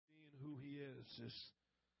is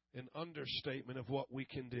an understatement of what we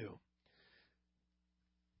can do.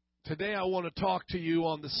 Today I want to talk to you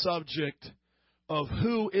on the subject of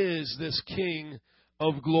who is this King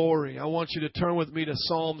of glory. I want you to turn with me to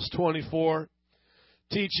Psalms 24.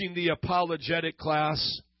 Teaching the apologetic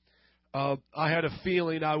class, I had a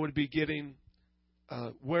feeling I would be getting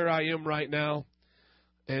where I am right now.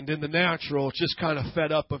 And in the natural, just kind of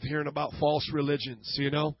fed up of hearing about false religions,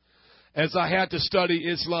 you know. As I had to study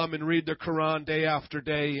Islam and read the Quran day after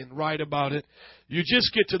day and write about it, you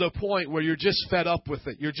just get to the point where you're just fed up with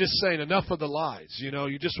it. You're just saying enough of the lies, you know.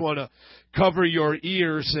 You just want to cover your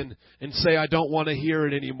ears and say, I don't want to hear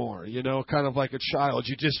it anymore, you know, kind of like a child.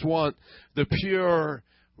 You just want the pure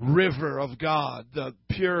river of God, the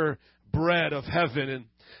pure bread of heaven. And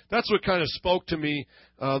that's what kind of spoke to me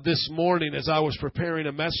this morning as I was preparing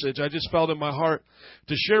a message. I just felt in my heart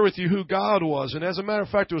to share with you who God was. And as a matter of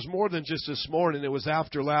fact, it was more than just this morning. It was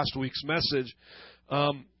after last week's message.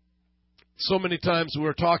 So many times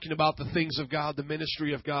we're talking about the things of God, the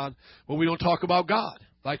ministry of God, but we don't talk about God.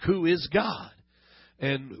 Like, who is God?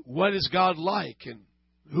 And what is God like? And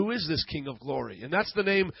who is this King of glory? And that's the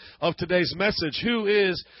name of today's message. Who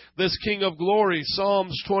is this King of glory?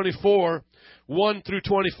 Psalms 24, 1 through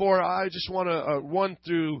 24. I just want to, 1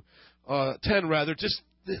 through 10 rather. Just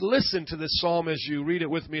listen to this psalm as you read it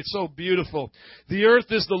with me. It's so beautiful. The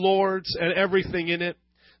earth is the Lord's and everything in it,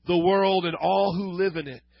 the world and all who live in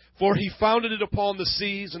it. For he founded it upon the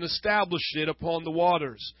seas and established it upon the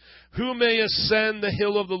waters. Who may ascend the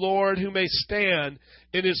hill of the Lord? Who may stand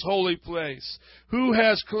in his holy place? Who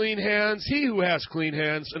has clean hands? He who has clean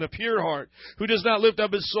hands and a pure heart, who does not lift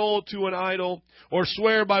up his soul to an idol or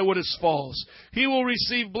swear by what is false. He will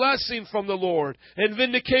receive blessing from the Lord and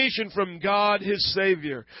vindication from God his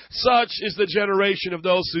Savior. Such is the generation of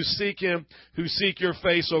those who seek him, who seek your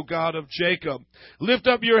face, O God of Jacob. Lift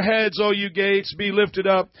up your heads, O you gates, be lifted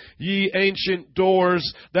up, ye ancient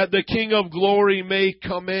doors, that the King of glory may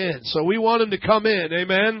come in. So we want him to come in,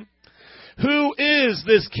 amen? Who is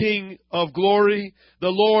this King of glory? The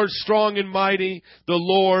Lord strong and mighty, the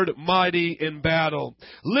Lord mighty in battle.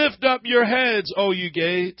 Lift up your heads, O you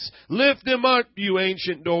gates. Lift them up, you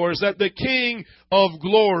ancient doors, that the King of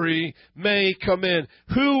glory may come in.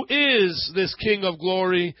 Who is this King of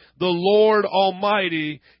glory? The Lord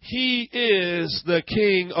Almighty. He is the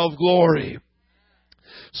King of glory.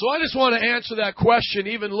 So I just want to answer that question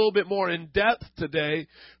even a little bit more in depth today.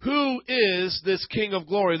 Who is this King of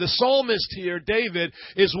glory? The psalmist here, David,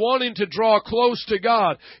 is wanting to draw close to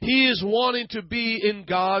God. He is wanting to be in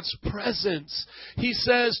God's presence. He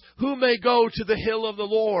says, who may go to the hill of the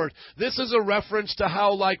Lord? This is a reference to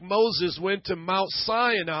how, like Moses went to Mount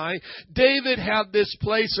Sinai, David had this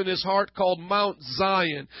place in his heart called Mount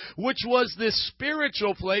Zion, which was this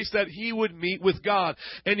spiritual place that he would meet with God.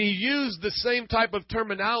 And he used the same type of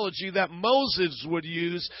terminology that Moses would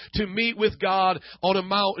use to meet with God on a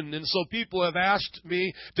mountain. And so people have asked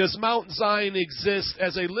me, does Mount Zion exist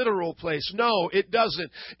as a literal place? No, it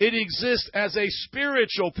doesn't. It exists as a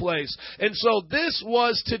spiritual place. And so this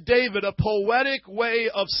was to David a poetic way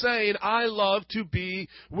of saying, I love to be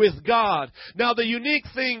with God. Now the unique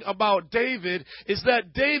thing about David is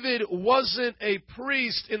that David wasn't a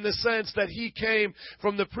priest in the sense that he came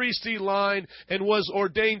from the priestly line and was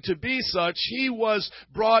ordained to be such. He was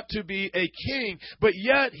brought to be a king, but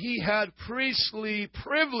yet he had priestly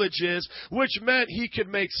privileges, which meant he could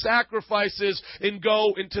make sacrifices and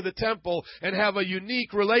go into the temple and have a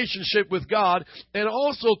unique relationship with God. And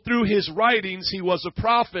also through his writings, he was a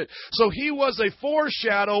prophet. So he was a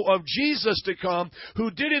foreshadow of Jesus to come,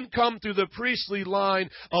 who didn't come through the priestly line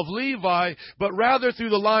of Levi, but rather through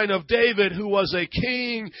the line of David, who was a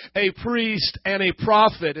king, a priest, and a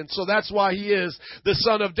prophet. And so that's why he is the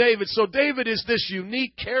son of David. So David is this unique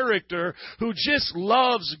character who just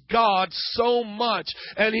loves God so much,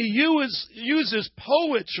 and he uses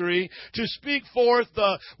poetry to speak forth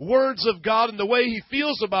the words of God and the way he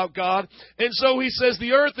feels about God. And so he says,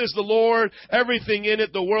 the earth is the Lord, everything in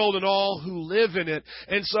it, the world and all who live in it.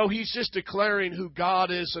 And so he's just declaring who God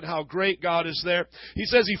is and how great God is there. He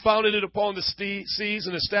says he founded it upon the seas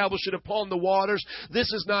and established it upon the waters.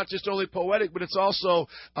 This is not just only poetic, but it's also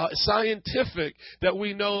scientific, that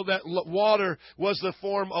we know that water was the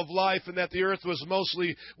form of life and that the earth was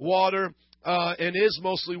mostly water. and is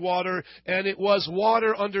mostly water, and it was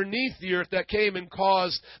water underneath the earth that came and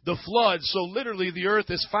caused the flood. So literally the earth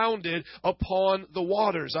is founded upon the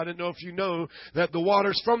waters. I don't know if you know that the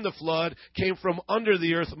waters from the flood came from under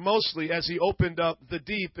the earth mostly as he opened up the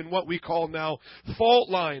deep in what we call now fault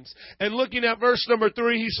lines. And looking at verse number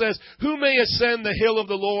 3, he says, who may ascend the hill of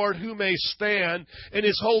the Lord? Who may stand in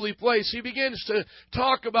his holy place? He begins to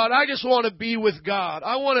talk about, I just want to be with God.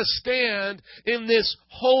 I want to stand in this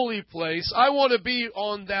holy place. I want to be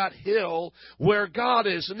on that hill where God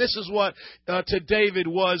is. And this is what to David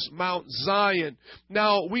was Mount Zion.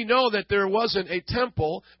 Now, we know that there wasn't a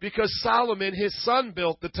temple because Solomon, his son,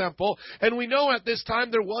 built the temple. And we know at this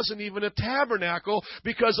time there wasn't even a tabernacle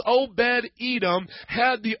because Obed-Edom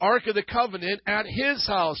had the Ark of the Covenant at his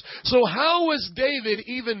house. So how was David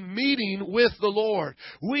even meeting with the Lord?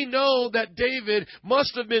 We know that David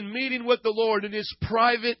must have been meeting with the Lord in his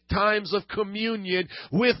private times of communion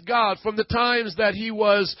with God, from the times that he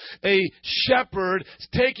was a shepherd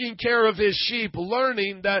taking care of his sheep,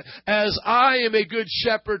 learning that as I am a good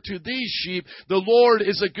shepherd to these sheep, the Lord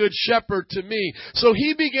is a good shepherd to me. So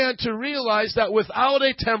he began to realize that without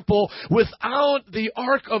a temple, without the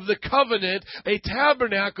Ark of the Covenant, a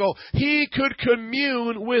tabernacle, he could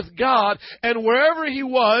commune with God. And wherever he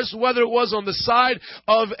was, whether it was on the side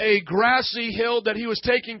of a grassy hill that he was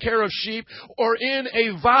taking care of sheep, or in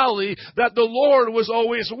a valley, that the Lord was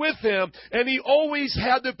always with him, and he always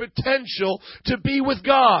had the potential to be with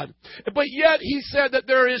God. But yet he said that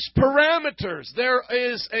there is parameters, there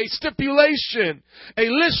is a stipulation, a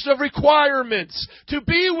list of requirements to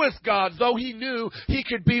be with God, though he knew he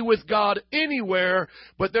could be with God anywhere,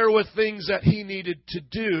 but there were things that he needed to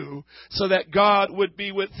do so that God would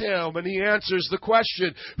be with him. And he answers the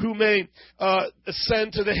question, who may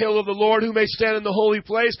ascend to the hill of the Lord, who may stand in the holy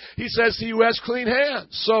place? He says, he who has clean hands.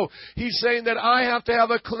 So he's saying that I have to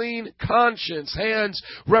have a clean conscience, hands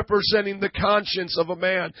representing the conscience of a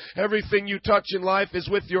man. Everything you touch in life is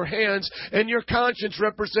with your hands, and your conscience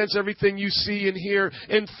represents everything you see and hear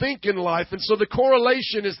and think in life. And so the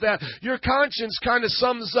correlation is that your conscience kind of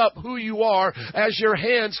sums up who you are, as your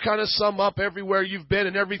hands kind of sum up everywhere you've been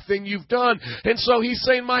and everything you've done. And so he's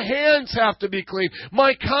saying my hands have to be clean.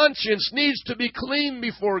 My conscience needs to be clean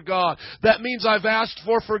before God. That means I've asked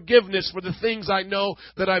for forgiveness for the things I know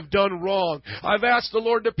that I've done wrong. I've asked the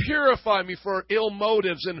Lord to purify me for ill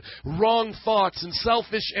motives and wrong thoughts and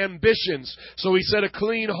selfish ambitions. So he said a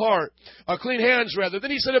clean heart, clean hands rather.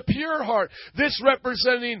 Then he said a pure heart. This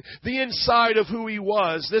representing the inside of who he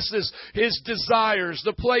was. This is his desires,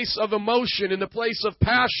 the place of emotion and the place of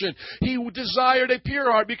passion. He desired a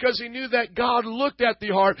pure heart because he knew that God looked at the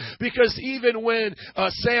heart. Because even when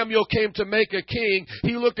Samuel came to make a king,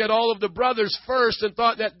 he looked at all of the brothers first and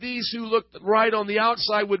thought that these who looked right on the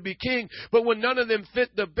outside would be king. But when none of them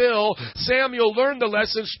fit the bill, Samuel learned the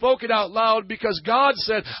lesson, spoke it out loud, because God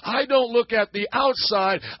said, I don't look at the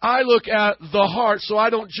outside, I look at the heart, so I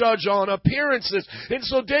don't judge on appearances. And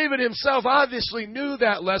so David himself obviously knew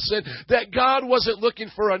that lesson, that God wasn't looking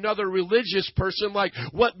for another religious person like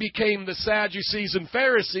what became the Sadducees and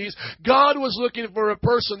Pharisees. God was looking for a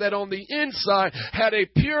person that on the inside had a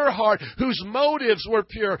pure heart, whose motives were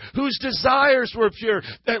pure, whose desires were pure,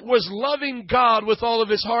 that was loving God with all of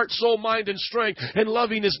his heart, soul, mind, and strength, and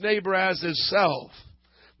loving his neighbor as himself.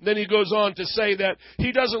 Then he goes on to say that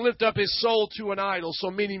he doesn't lift up his soul to an idol, so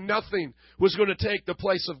meaning nothing was going to take the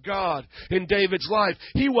place of God in David's life.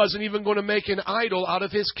 He wasn't even going to make an idol out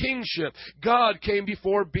of his kingship. God came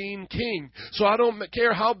before being king. So I don't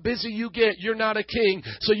care how busy you get, you're not a king,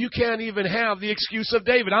 so you can't even have the excuse of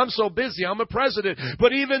David. I'm so busy, I'm a president.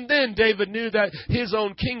 But even then, David knew that his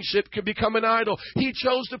own kingship could become an idol. He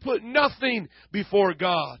chose to put nothing before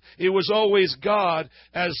God. It was always God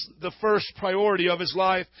as the first priority of his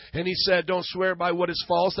life. And he said, don't swear by what is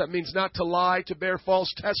false. That means not to lie, to bear false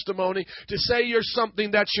testimony, to say you're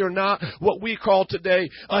something that you're not, what we call today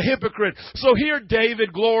a hypocrite. So here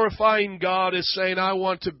David, glorifying God, is saying, I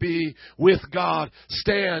want to be with God,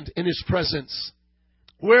 stand in his presence.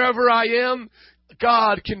 Wherever I am,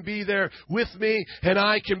 God can be there with me, and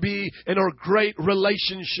I can be in a great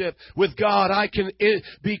relationship with God. I can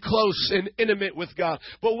be close and intimate with God.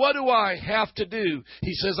 But what do I have to do?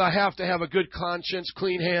 He says I have to have a good conscience,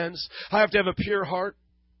 clean hands. I have to have a pure heart.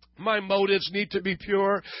 My motives need to be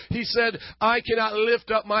pure. He said, I cannot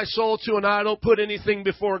lift up my soul to an idol, put anything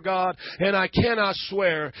before God, and I cannot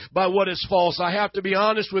swear by what is false. I have to be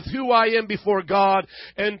honest with who I am before God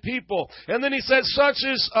and people. And then he said,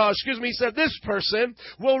 he said, this person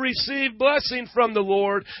will receive blessing from the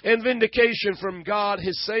Lord and vindication from God,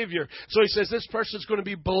 his Savior. So he says, this person's going to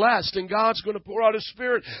be blessed, and God's going to pour out his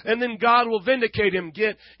Spirit, and then God will vindicate him,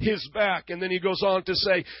 get his back. And then he goes on to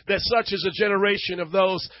say that such is a generation of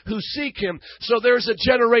those who seek him. So there's a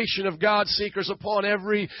generation of God seekers upon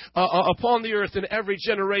upon the earth in every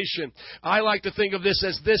generation. I like to think of this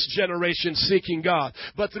as this generation seeking God.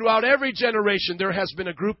 But throughout every generation, there has been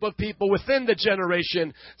a group of people within the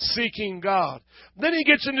generation seeking God. Then he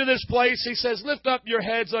gets into this place. He says, lift up your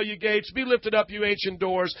heads, O you gates. Be lifted up, you ancient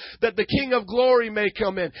doors, that the King of glory may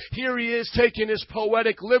come in. Here he is taking his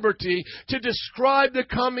poetic liberty to describe the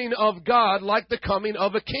coming of God like the coming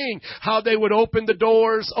of a king. How they would open the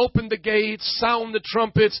doors, open the gates, sound the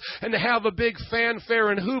trumpets, and have a big fanfare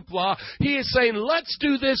and hoopla. He is saying, let's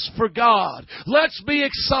do this for God. Let's be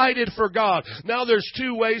excited for God. Now there's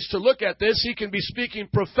two ways to look at this. He can be speaking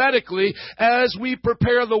prophetically as we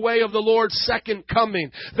prepare the way of the Lord's second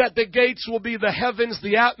coming. That the gates will be the heavens,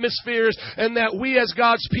 the atmospheres, and that we as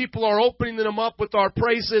God's people are opening them up with our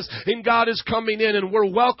praises, and God is coming in and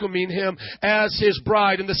we're welcoming him as his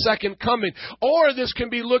bride in the second coming. Or this can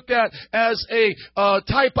be looked at as a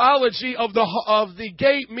typology of the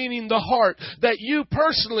gate, meaning the heart, that you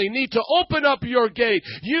personally need to open up your gate.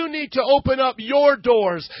 You need to open up your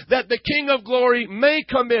doors that the King of glory may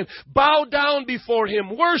come in. Bow down before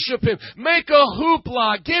him. Worship him. Make a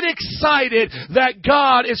hoopla. Get excited that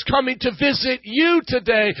God is coming to visit you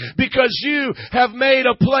today because you have made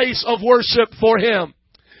a place of worship for him.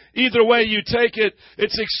 Either way you take it,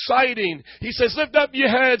 it's exciting. He says, lift up your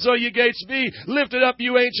heads, O you gates, be lifted up,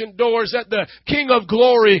 you ancient doors, that the King of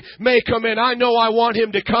glory may come in. I know I want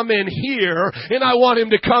him to come in here, and I want him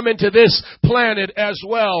to come into this planet as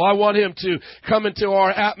well. I want him to come into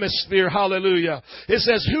our atmosphere. Hallelujah. It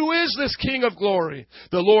says, who is this King of glory?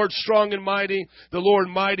 The Lord strong and mighty, the Lord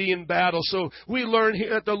mighty in battle. So we learn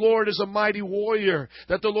here that the Lord is a mighty warrior,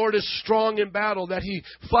 that the Lord is strong in battle, that he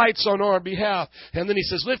fights on our behalf. And then he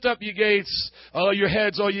says, lift up you gates, your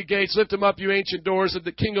heads, all you gates. Lift them up, you ancient doors, that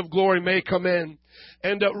the King of glory may come in.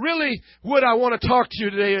 And really, what I want to talk to you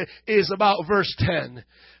today is about verse 10.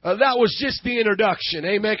 That was just the introduction.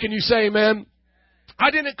 Amen. Can you say amen? I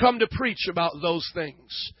didn't come to preach about those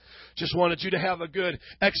things. Just wanted you to have a good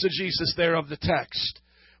exegesis there of the text.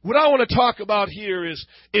 What I want to talk about here is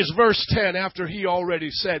verse 10. After he already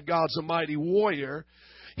said God's a mighty warrior,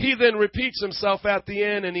 he then repeats himself at the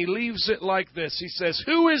end, and he leaves it like this. He says,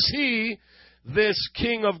 who is he, this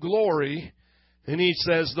King of glory? And he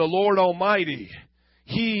says, the Lord Almighty.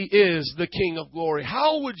 He is the King of glory.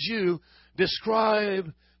 How would you describe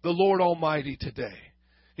the Lord Almighty today?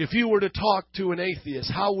 If you were to talk to an atheist,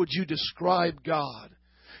 how would you describe God?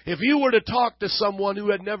 If you were to talk to someone who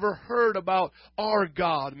had never heard about our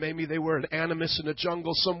God, maybe they were an animist in a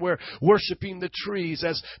jungle somewhere worshiping the trees,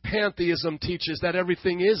 as pantheism teaches that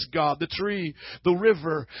everything is God, the tree, the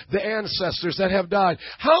river, the ancestors that have died.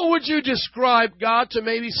 How would you describe God to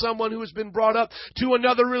maybe someone who has been brought up to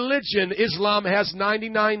another religion? Islam has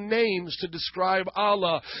 99 names to describe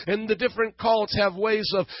Allah, and the different cults have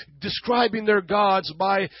ways of describing their gods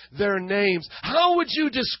by their names. How would you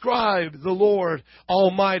describe the Lord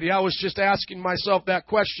Almighty? I was just asking myself that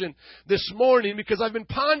question this morning because I've been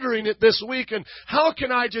pondering it this week. And how can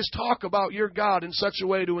I just talk about your God in such a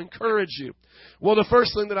way to encourage you? Well, the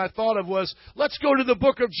first thing that I thought of was, let's go to the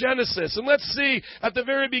book of Genesis and let's see at the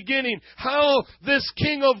very beginning how this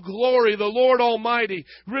King of glory, the Lord Almighty,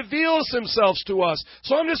 reveals himself to us.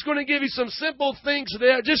 So I'm just going to give you some simple things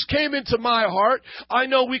that just came into my heart. I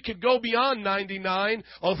know we could go beyond 99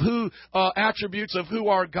 of attributes of who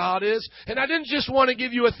our God is. And I didn't just want to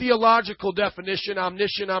give you a theological definition,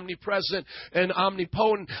 omniscient, omnipresent, and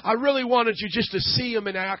omnipotent. I really wanted you just to see him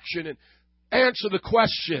in action and answer the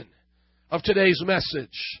question of today's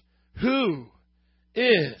message. Who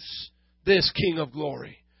is this King of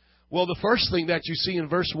glory? Well, the first thing that you see in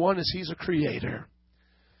verse 1 is he's a creator.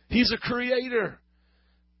 He's a creator.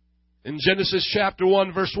 In Genesis chapter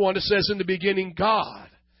 1, verse 1, it says, in the beginning, God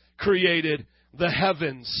created the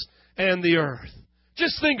heavens and the earth.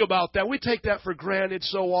 Just think about that. We take that for granted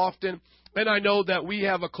so often. And I know that we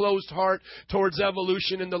have a closed heart towards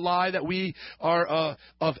evolution and the lie that we are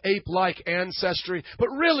of ape-like ancestry. But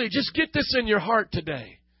really, just get this in your heart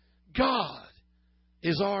today. God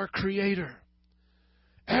is our creator.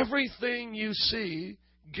 Everything you see,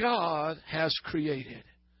 God has created.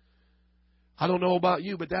 I don't know about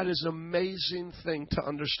you, but that is an amazing thing to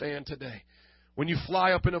understand today. When you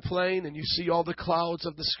fly up in a plane and you see all the clouds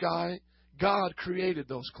of the sky, God created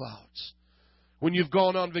those clouds. When you've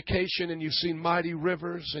gone on vacation and you've seen mighty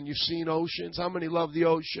rivers and you've seen oceans, how many love the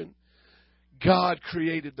ocean? God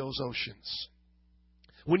created those oceans.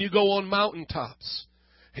 When you go on mountaintops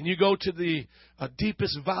and you go to the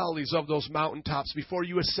deepest valleys of those mountaintops before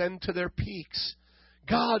you ascend to their peaks,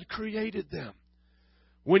 God created them.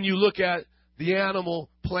 When you look at the Animal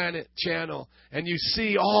Planet channel and you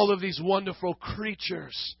see all of these wonderful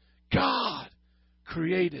creatures, God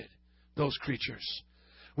created those creatures.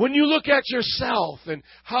 When you look at yourself and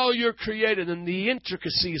how you're created and the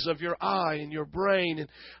intricacies of your eye and your brain and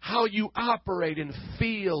how you operate and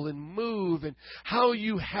feel and move and how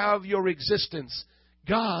you have your existence,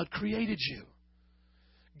 God created you.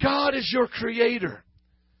 God is your creator.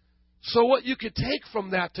 So what you could take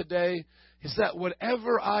from that today is that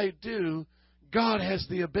whatever I do, God has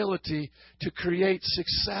the ability to create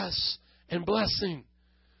success and blessing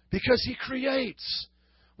because He creates.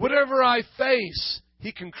 Whatever I face,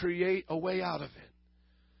 He can create a way out of it.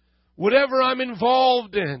 Whatever I'm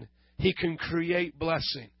involved in, He can create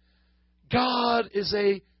blessing. God is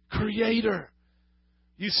a creator.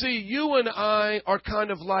 You see, you and I are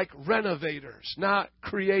kind of like renovators, not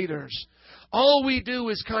creators. All we do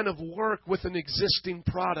is kind of work with an existing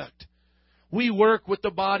product. We work with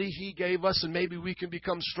the body He gave us, and maybe we can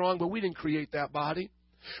become strong, but we didn't create that body.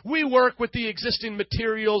 We work with the existing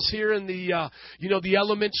materials here in the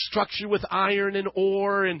element structure with iron and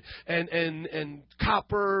ore and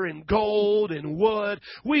copper and gold and wood.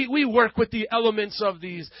 We work with the elements of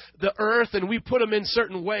the earth, and we put them in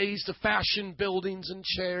certain ways to fashion buildings and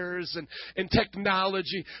chairs and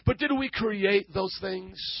technology. But did we create those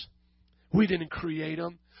things? We didn't create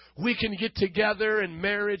them. We can get together in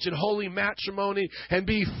marriage and holy matrimony and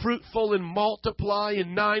be fruitful and multiply,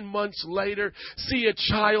 and 9 months later see a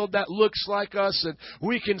child that looks like us, and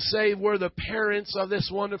we can say we're the parents of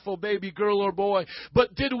this wonderful baby girl or boy.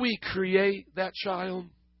 But did we create that child?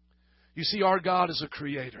 You see, our God is a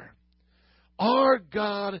creator. Our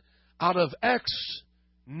God, out of ex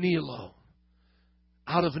nihilo,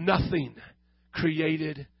 out of nothing,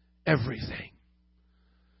 created everything.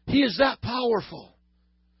 He is that powerful.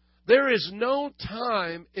 There is no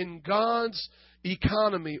time in God's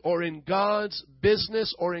economy or in God's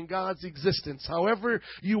business or in God's existence, however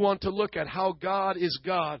you want to look at how God is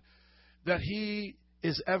God, that He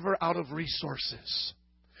is ever out of resources.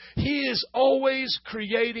 He is always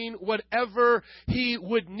creating whatever He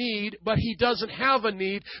would need, but He doesn't have a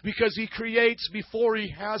need because He creates before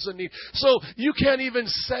He has a need. So you can't even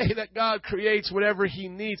say that God creates whatever He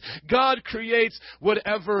needs. God creates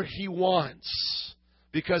whatever He wants.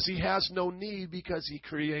 Because He has no need, because He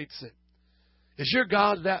creates it. Is your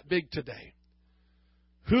God that big today?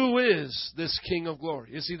 Who is this King of glory?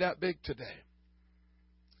 Is He that big today?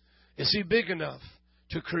 Is He big enough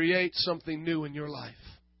to create something new in your life?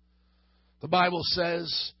 The Bible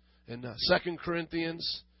says in 2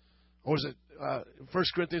 Corinthians, or is it 1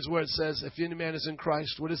 Corinthians where it says, if any man is in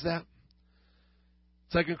Christ, what is that?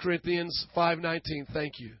 2 Corinthians 5:19,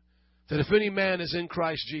 thank you. That if any man is in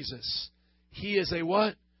Christ Jesus, he is a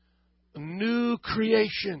what? A new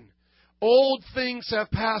creation. Old things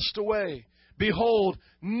have passed away. Behold,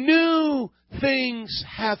 new things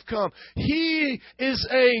have come. He is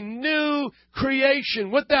a new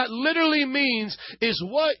creation. What that literally means is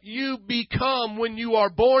what you become when you are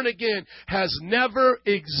born again has never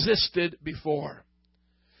existed before.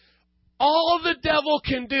 All the devil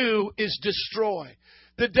can do is destroy.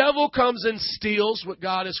 The devil comes and steals what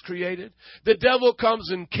God has created. The devil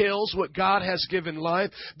comes and kills what God has given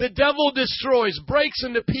life. The devil destroys, breaks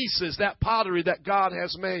into pieces that pottery that God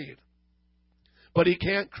has made. But he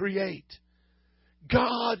can't create.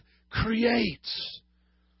 God creates.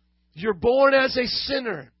 You're born as a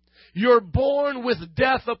sinner. You're born with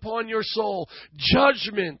death upon your soul.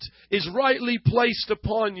 Judgment is rightly placed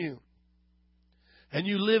upon you. And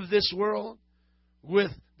you live this world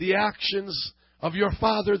with the actions of your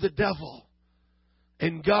father, the devil.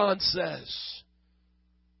 And God says,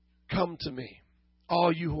 come to me,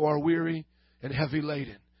 all you who are weary and heavy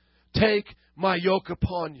laden. Take my yoke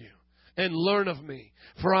upon you and learn of me,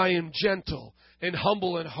 for I am gentle and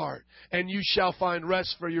humble in heart, and you shall find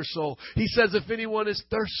rest for your soul. He says, if anyone is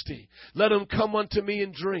thirsty, let him come unto me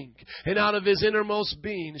and drink, and out of his innermost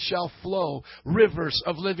being shall flow rivers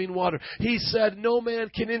of living water. He said, no man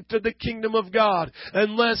can enter the kingdom of God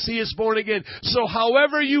unless he is born again. So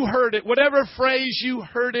however you heard it, whatever phrase you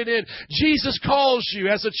heard it in, Jesus calls you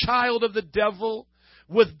as a child of the devil.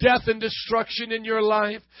 with death and destruction in your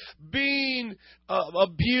life, being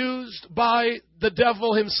abused by the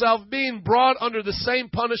devil himself, being brought under the same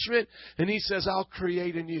punishment. And He says, I'll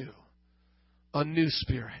create in you a new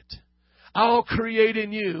spirit. I'll create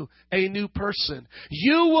in you a new person.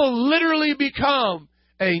 You will literally become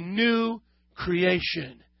a new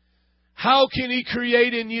creation. How can He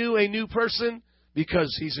create in you a new person?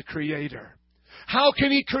 Because He's a creator. How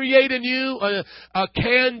can He create in you a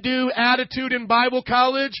can-do attitude in Bible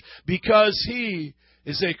college? Because He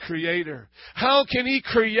is a creator. How can He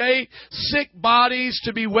create sick bodies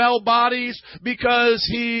to be well bodies? Because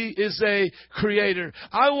He is a creator.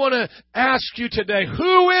 I want to ask you today,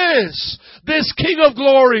 who is this King of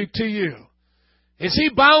Glory to you? Is He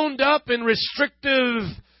bound up in restrictive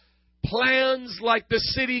plans like the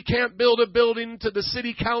city can't build a building to the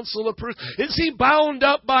city council approves? Is He bound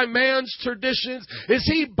up by man's traditions? Is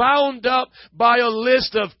He bound up by a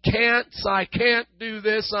list of can'ts? I can't do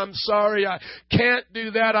this. I'm sorry. I can't do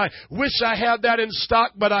that. I wish I had that in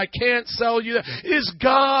stock, but I can't sell you that. Is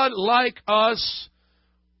God like us?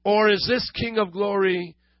 Or is this King of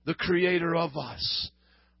Glory the creator of us?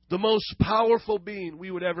 The most powerful being we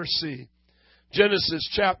would ever see. Genesis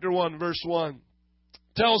chapter 1 verse 1.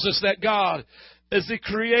 Tells us that God is the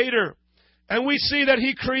creator. And we see that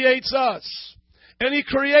He creates us. And He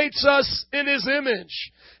creates us in His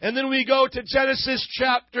image. And then we go to Genesis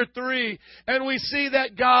chapter 3. And we see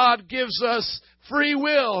that God gives us free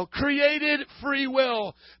will. Created free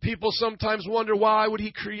will. People sometimes wonder, why would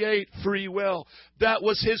He create free will? That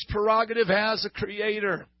was His prerogative as a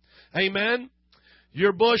creator. Amen?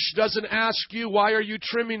 Your bush doesn't ask you, why are you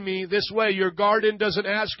trimming me this way? Your garden doesn't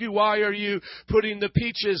ask you, why are you putting the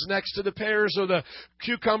peaches next to the pears or the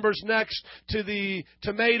cucumbers next to the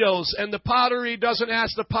tomatoes? And the pottery doesn't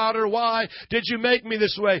ask the potter, why did you make me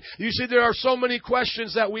this way? You see, there are so many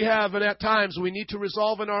questions that we have, and at times we need to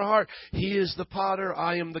resolve in our heart. He is the potter,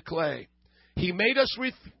 I am the clay. He made us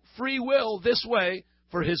with free will this way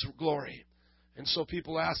for His glory. And so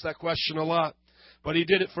people ask that question a lot. But He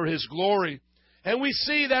did it for His glory. And we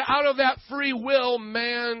see that out of that free will,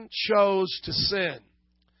 man chose to sin.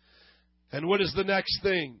 And what is the next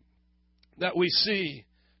thing that we see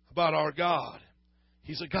about our God?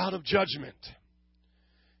 He's a God of judgment.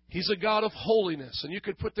 He's a God of holiness. And you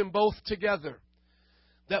could put them both together.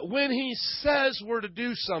 That when He says we're to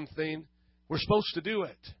do something, we're supposed to do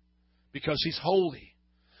it. Because He's holy.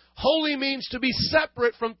 Holy means to be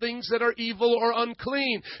separate from things that are evil or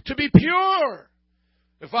unclean. To be pure.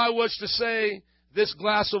 If I was to say, this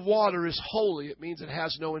glass of water is holy, it means it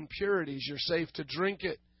has no impurities. You're safe to drink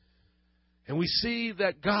it. And we see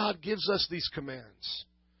that God gives us these commands.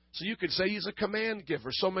 So you could say He's a command giver.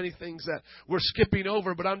 So many things that we're skipping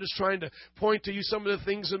over, but I'm just trying to point to you some of the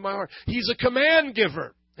things in my heart. He's a command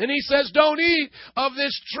giver. And He says, don't eat of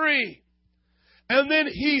this tree. And then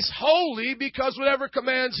He's holy because whatever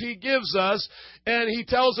commands He gives us, and He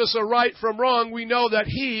tells us a right from wrong, we know that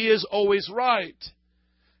He is always right.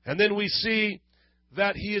 And then we see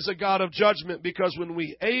that He is a God of judgment because when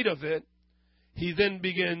we ate of it, He then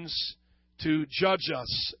begins to judge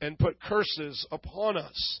us and put curses upon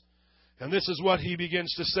us. And this is what He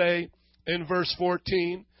begins to say in verse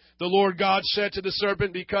 14. The Lord God said to the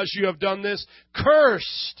serpent, because you have done this,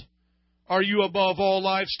 cursed are you above all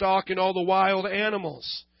livestock and all the wild animals.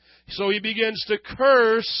 So He begins to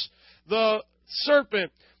curse the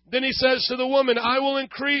serpent. Then He says to the woman, I will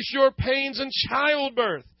increase your pains in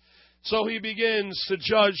childbirth. So He begins to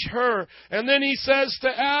judge her. And then He says to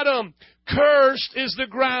Adam, cursed is the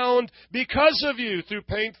ground because of you. Through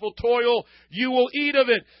painful toil, you will eat of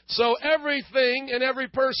it. So everything and every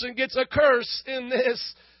person gets a curse in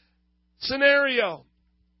this scenario.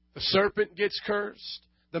 The serpent gets cursed.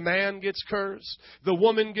 The man gets cursed. The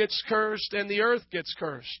woman gets cursed. And the earth gets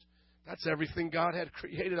cursed. That's everything God had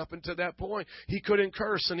created up until that point. He couldn't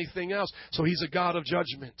curse anything else. So He's a God of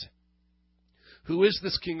judgment. Who is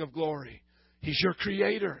this King of Glory? He's your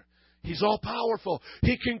creator. He's all powerful.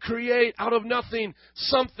 He can create out of nothing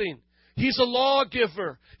something. He's a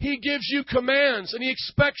lawgiver. He gives you commands and He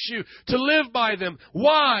expects you to live by them.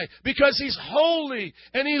 Why? Because He's holy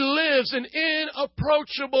and He lives in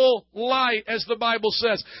inapproachable light, as the Bible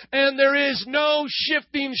says. And there is no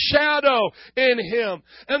shifting shadow in Him.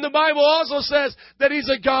 And the Bible also says that He's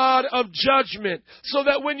a God of judgment. So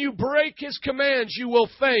that when you break His commands, you will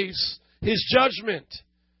face His judgment.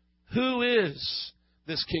 Who is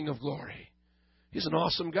this King of Glory? He's an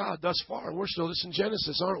awesome God thus far. And we're still just in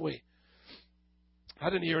Genesis, aren't we? I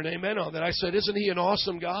didn't hear an amen on that. I said, isn't He an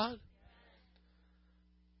awesome God?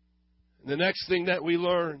 And the next thing that we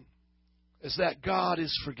learn is that God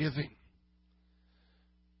is forgiving.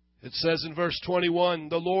 It says in verse 21,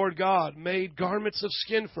 the Lord God made garments of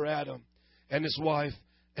skin for Adam and his wife,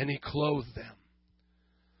 and He clothed them.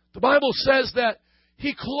 The Bible says that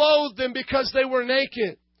He clothed them because they were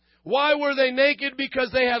naked. Why were they naked?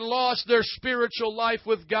 Because they had lost their spiritual life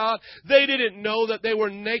with God. They didn't know that they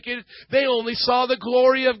were naked. They only saw the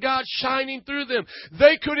glory of God shining through them.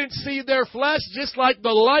 They couldn't see their flesh, just like the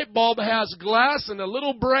light bulb has glass and a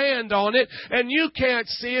little brand on it, and you can't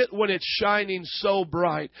see it when it's shining so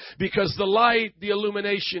bright, because the light, the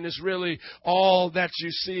illumination, is really all that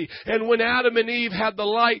you see. And when Adam and Eve had the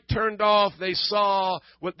light turned off, they saw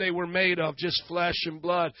what they were made of, just flesh and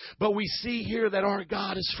blood. But we see here that our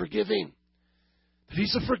God is forgiving. That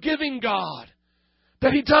He's a forgiving God.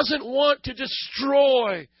 That He doesn't want to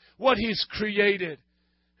destroy what He's created.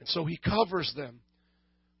 And so He covers them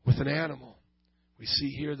with an animal. We see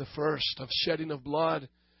here the first of shedding of blood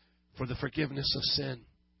for the forgiveness of sin.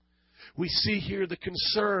 We see here the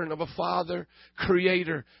concern of a Father,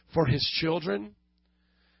 Creator, for His children.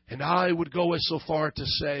 And I would go as so far to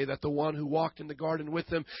say that the one who walked in the garden with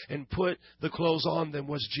them and put the clothes on them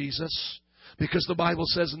was Jesus. Because the Bible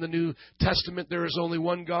says in the New Testament there is only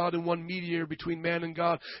one God and one mediator between man and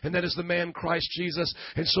God, and that is the man Christ Jesus.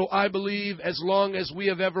 And so I believe as long as we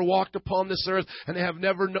have ever walked upon this earth and have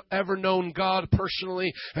never ever known God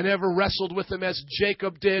personally and ever wrestled with Him as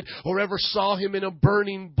Jacob did, or ever saw Him in a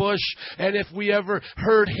burning bush, and if we ever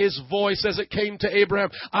heard His voice as it came to Abraham,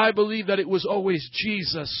 I believe that it was always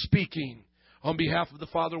Jesus speaking on behalf of the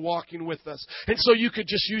Father walking with us. And so you could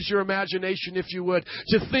just use your imagination, if you would,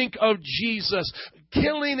 to think of Jesus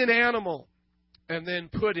killing an animal and then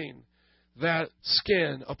putting that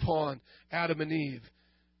skin upon Adam and Eve.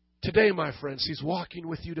 Today, my friends, He's walking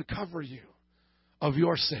with you to cover you of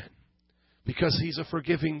your sin, because He's a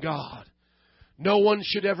forgiving God. No one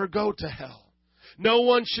should ever go to hell. No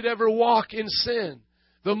one should ever walk in sin.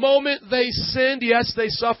 The moment they sinned, yes, they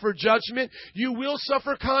suffer judgment. You will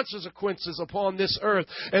suffer consequences upon this earth.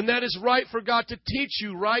 And that is right for God to teach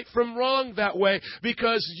you right from wrong that way,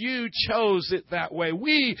 because you chose it that way.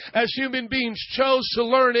 We, as human beings, chose to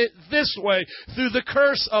learn it this way through the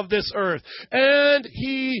curse of this earth. And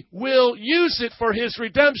He will use it for His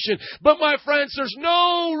redemption. But my friends, there's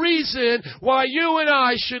no reason why you and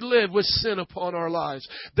I should live with sin upon our lives.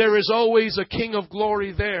 There is always a King of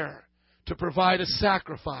glory there to provide a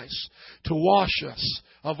sacrifice to wash us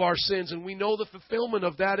of our sins. And we know the fulfillment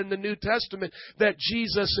of that in the New Testament, that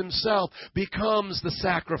Jesus Himself becomes the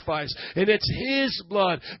sacrifice. And it's His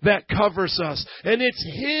blood that covers us. And it's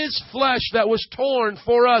His flesh that was torn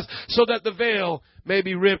for us so that the veil may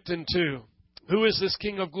be ripped in two. Who is this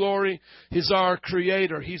King of glory? He's our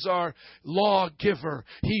Creator. He's our lawgiver.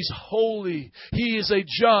 He's holy. He is a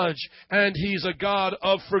judge, and He's a God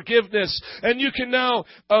of forgiveness. And you can now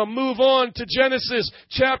move on to Genesis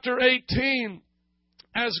chapter 18.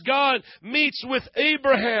 As God meets with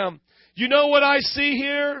Abraham, you know what I see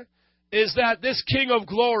here? Is that this King of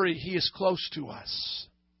glory, He is close to us.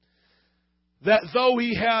 That though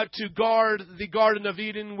He had to guard the Garden of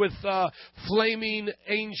Eden with flaming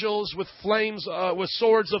angels, with flames, with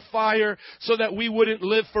swords of fire, so that we wouldn't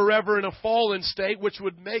live forever in a fallen state, which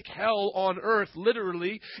would make hell on earth,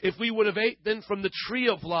 literally. If we would have eaten from the tree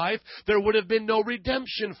of life, there would have been no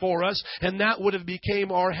redemption for us, and that would have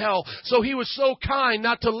became our hell. So He was so kind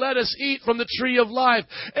not to let us eat from the tree of life.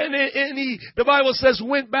 And He, the Bible says,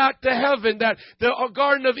 went back to heaven, that the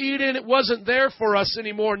Garden of Eden, it wasn't there for us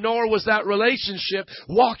anymore, nor was that relationship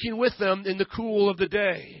walking with them in the cool of the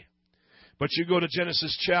day. But you go to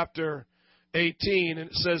Genesis chapter 18, and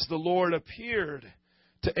it says, the Lord appeared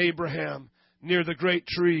to Abraham near the great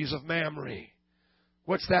trees of Mamre.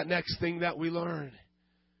 What's that next thing that we learn?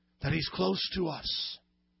 That He's close to us.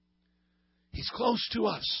 He's close to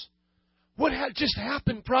us. What had just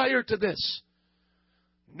happened prior to this?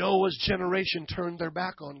 Noah's generation turned their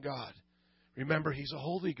back on God. Remember, He's a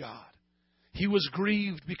holy God. He was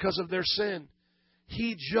grieved because of their sin.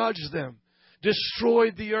 He judged them,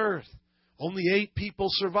 destroyed the earth. Only 8 people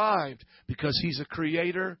survived, because He's a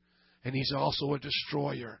creator and He's also a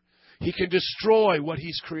destroyer. He can destroy what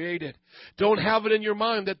He's created. Don't have it in your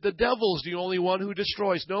mind that the devil's the only one who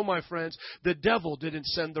destroys. No, my friends, the devil didn't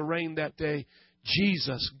send the rain that day.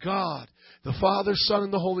 Jesus, God, the Father, Son,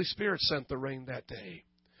 and the Holy Spirit sent the rain that day.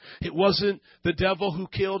 It wasn't the devil who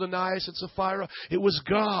killed Ananias and Sapphira. It was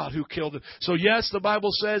God who killed him. So yes, the Bible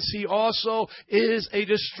says He also is a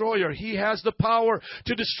destroyer. He has the power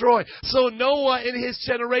to destroy. So Noah and his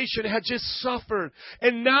generation had just suffered.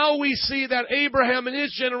 And now we see that Abraham and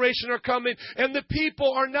his generation are coming, and the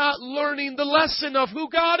people are not learning the lesson of who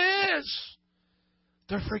God is.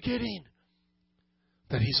 They're forgetting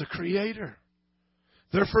that He's a creator.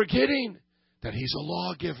 They're forgetting that He's a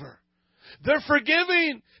lawgiver. They're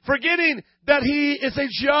forgetting that He is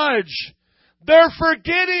a judge. They're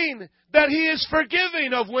forgetting that He is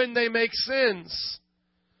forgiving of when they make sins.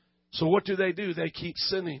 So what do? They keep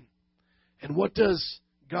sinning. And what does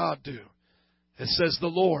God do? It says the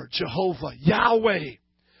Lord, Jehovah, Yahweh,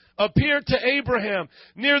 appeared to Abraham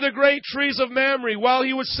near the great trees of Mamre while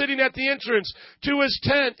he was sitting at the entrance to his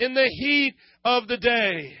tent in the heat of the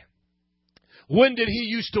day. When did He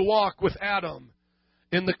used to walk with Adam?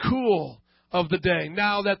 In the cool of the day.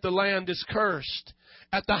 Now that the land is cursed,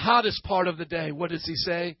 at the hottest part of the day, what does He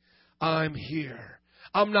say? I'm here.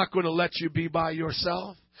 I'm not going to let you be by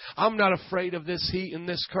yourself. I'm not afraid of this heat and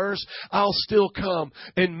this curse. I'll still come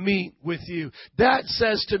and meet with you. That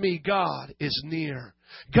says to me, God is near.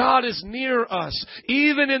 God is near us,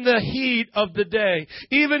 even in the heat of the day,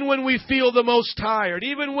 even when we feel the most tired,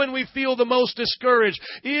 even when we feel the most discouraged,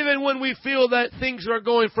 even when we feel that things are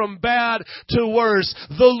going from bad to worse.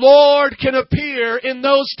 The Lord can appear in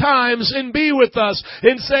those times and be with us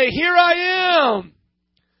and say, here I am.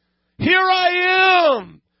 Here I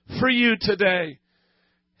am for you today.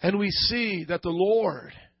 And we see that the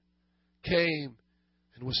Lord came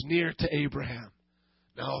and was near to Abraham.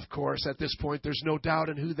 Now, of course, at this point, there's no doubt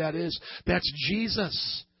in who that is. That's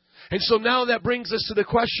Jesus. And so now that brings us to the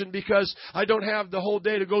question, because I don't have the whole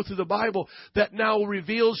day to go through the Bible, that now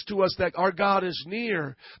reveals to us that our God is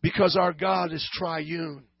near because our God is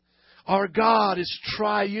triune. Our God is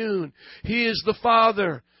triune. He is the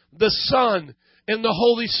Father, the Son, and the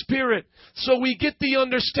Holy Spirit. So we get the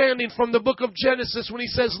understanding from the book of Genesis when He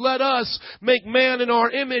says, let us make man in our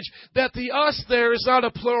image, that the us there is not a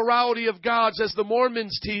plurality of gods as the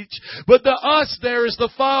Mormons teach, but the us there is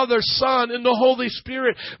the Father, Son, and the Holy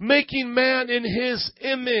Spirit, making man in His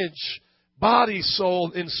image. Body,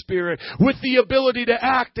 soul, and spirit, with the ability to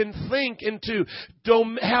act and think and to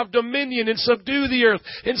have dominion and subdue the earth.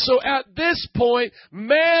 And so at this point,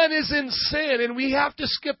 man is in sin, and we have to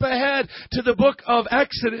skip ahead to the book of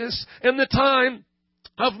Exodus and the time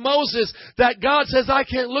of Moses, that God says, I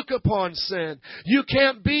can't look upon sin. You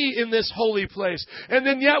can't be in this holy place. And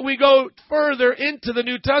then yet we go further into the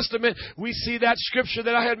New Testament. We see that scripture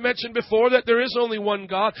that I had mentioned before, that there is only one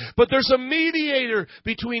God, but there's a mediator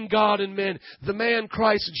between God and men, the man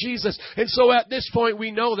Christ Jesus. And so at this point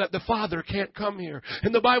we know that the Father can't come here.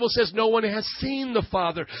 And the Bible says no one has seen the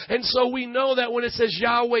Father. And so we know that when it says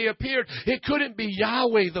Yahweh appeared, it couldn't be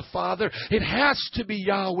Yahweh the Father. It has to be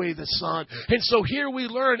Yahweh the Son. And so here we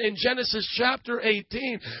learn in Genesis chapter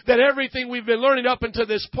 18 that everything we've been learning up until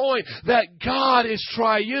this point, that God is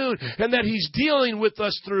triune and that He's dealing with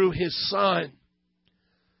us through His Son.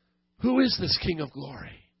 Who is this King of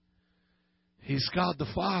glory? He's God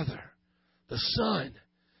the Father, the Son,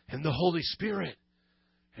 and the Holy Spirit.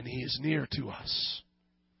 And He is near to us.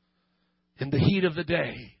 In the heat of the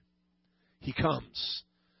day, He comes.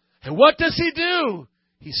 And what does He do?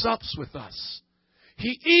 He sups with us.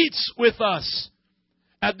 He eats with us.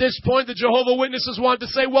 At this point, the Jehovah's Witnesses want to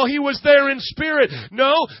say, well, He was there in spirit.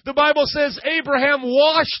 No, the Bible says Abraham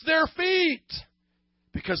washed their feet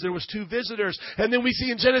because there was two visitors. And then we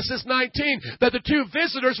see in Genesis 19 that the two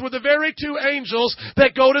visitors were the very two angels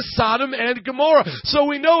that go to Sodom and Gomorrah. So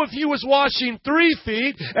we know if He was washing 3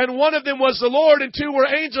 feet and one of them was the Lord and 2 were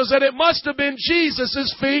angels, that it must have been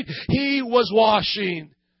Jesus' feet He was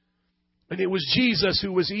washing. And it was Jesus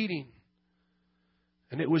who was eating.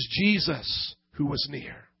 And it was Jesus who was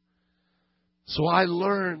near. So I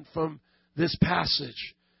learned from this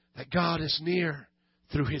passage that God is near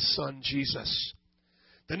through His Son Jesus.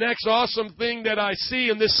 The next awesome thing that I see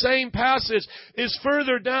in this same passage is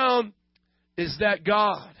further down, is that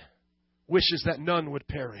God wishes that none would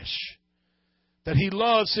perish. That He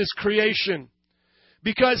loves His creation.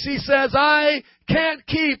 Because He says, I can't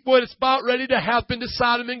keep what's about ready to happen to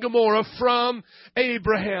Sodom and Gomorrah from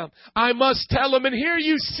Abraham. I must tell him. And here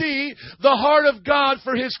you see the heart of God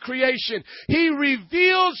for His creation. He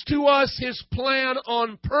reveals to us His plan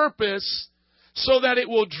on purpose so that it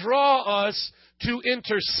will draw us to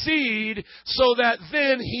intercede so that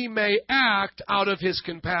then He may act out of His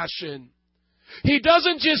compassion. He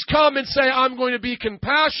doesn't just come and say, I'm going to be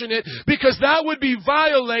compassionate, because that would be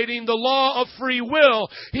violating the law of free will.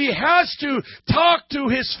 He has to talk to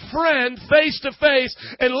his friend face to face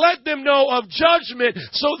and let them know of judgment,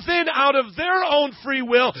 so then out of their own free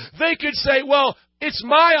will, they could say, well, it's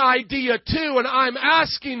my idea too, and I'm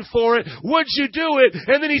asking for it. Would you do it?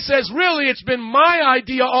 And then He says, really, it's been my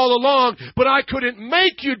idea all along, but I couldn't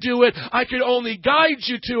make you do it. I could only guide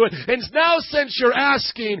you to it. And now since you're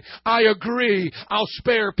asking, I agree. I'll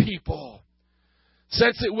spare people.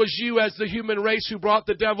 Since it was you as the human race who brought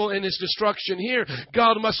the devil in his destruction here,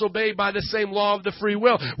 God must obey by the same law of the free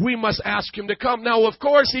will. We must ask him to come. Now, of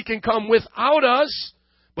course, he can come without us,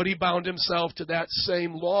 but he bound himself to that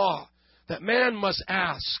same law. That man must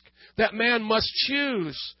ask. That man must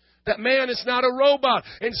choose. That man is not a robot.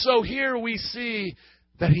 And so here we see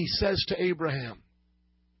that he says to Abraham,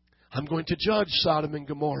 I'm going to judge Sodom and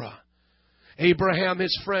Gomorrah. Abraham,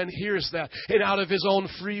 his friend, hears that. And out of his own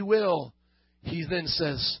free will, he then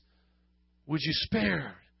says, would you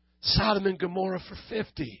spare Sodom and Gomorrah for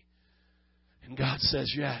 50? And God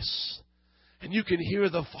says, yes. And you can hear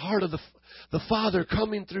the heart of the Father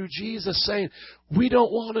coming through Jesus saying, we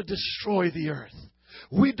don't want to destroy the earth.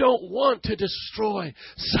 We don't want to destroy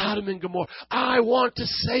Sodom and Gomorrah. I want to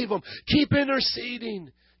save them. Keep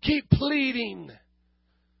interceding. Keep pleading.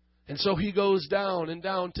 And so he goes down and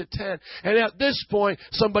down to 10. And at this point,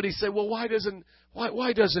 somebody said, well, why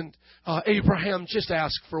doesn't Abraham just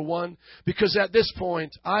ask for one? Because at this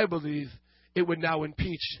point, I believe it would now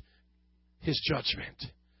impeach his judgment.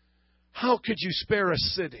 How could you spare a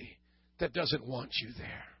city that doesn't want you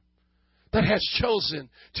there? That has chosen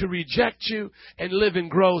to reject you and live in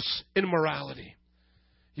gross immorality.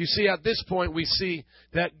 You see, at this point, we see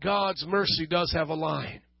that God's mercy does have a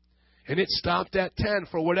line. And it stopped at 10.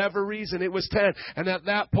 For whatever reason, it was 10. And at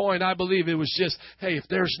that point, I believe it was just, hey, if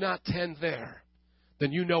there's not 10 there,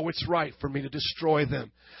 then you know it's right for me to destroy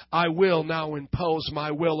them. I will now impose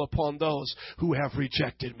my will upon those who have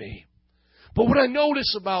rejected me. But what I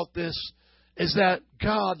notice about this is that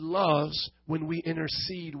God loves when we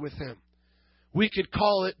intercede with Him. We could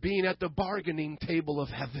call it being at the bargaining table of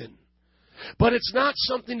heaven. But it's not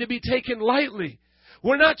something to be taken lightly.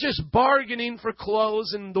 We're not just bargaining for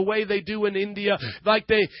clothes in the way they do in India, like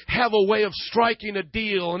they have a way of striking a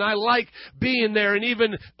deal. And I like being there. And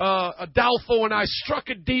even Adolfo and I struck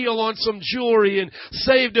a deal on some jewelry and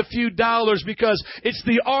saved a few dollars because it's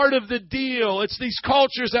the art of the deal. It's these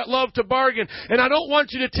cultures that love to bargain. And I don't want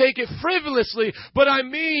you to take it frivolously, but I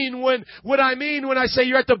mean when I say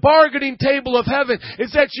you're at the bargaining table of heaven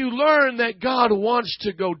is that you learn that God wants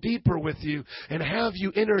to go deeper with you and have you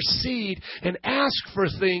intercede and ask for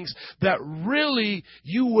things that really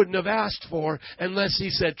you wouldn't have asked for unless He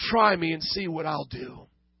said, try me and see what I'll do.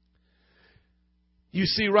 You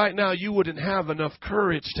see, right now you wouldn't have enough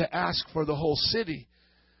courage to ask for the whole city,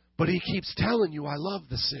 but He keeps telling you, I love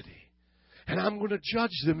the city, and I'm going to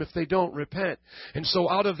judge them if they don't repent. And so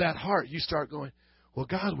out of that heart, you start going, well,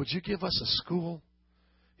 God, would you give us a school?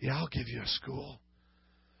 Yeah, I'll give you a school.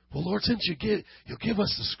 Well, Lord, since you'll give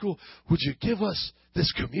us the school, would you give us this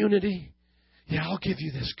community? Yeah, I'll give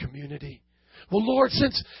you this community. Well, Lord,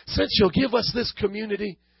 since you'll give us this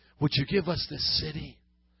community, would you give us this city?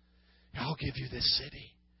 Yeah, I'll give you this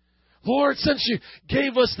city. Lord, since you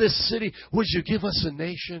gave us this city, would you give us a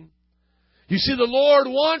nation? You see, the Lord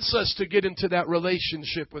wants us to get into that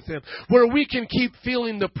relationship with Him where we can keep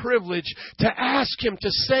feeling the privilege to ask Him to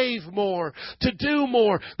save more, to do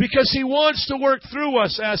more, because He wants to work through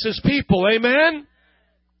us as His people. Amen?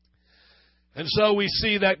 And so we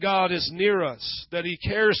see that God is near us, that He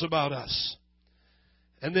cares about us.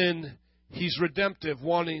 And then He's redemptive,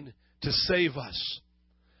 wanting to save us.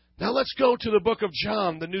 Now let's go to the book of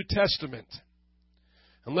John, the New Testament.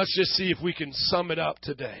 And let's just see if we can sum it up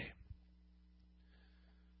today.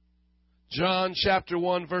 John chapter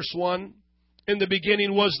 1, verse 1. In the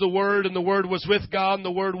beginning was the Word, and the Word was with God, and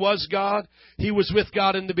the Word was God. He was with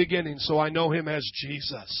God in the beginning, so I know Him as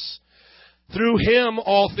Jesus. Through Him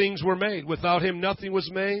all things were made. Without Him nothing was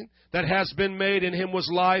made that has been made. In Him was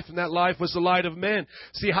life, and that life was the light of men.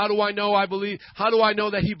 See, how do I know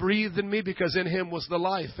that He breathed in me? Because in Him was the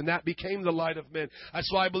life, and that became the light of men.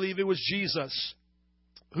 That's why I believe it was Jesus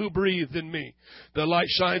who breathed in me. The light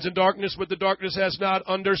shines in darkness, but the darkness has not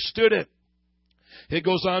understood it. It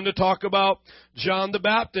goes on to talk about John the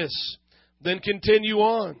Baptist. Then continue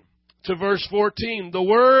on to verse 14. The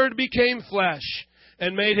Word became flesh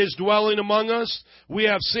and made His dwelling among us. We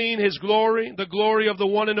have seen His glory, the glory of the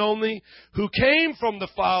one and only, who came from the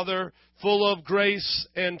Father, full of grace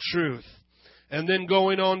and truth. And then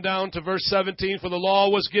going on down to verse 17, for the law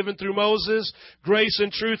was given through Moses, grace and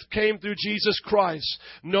truth came through Jesus Christ.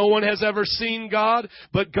 No one has ever seen God,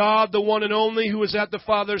 but God, the one and only, who is at the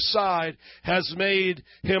Father's side, has made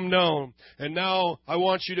Him known. And now I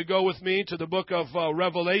want you to go with me to the book of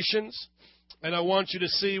Revelations, and I want you to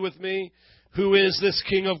see with me, who is this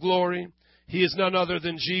King of glory? He is none other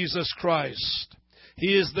than Jesus Christ.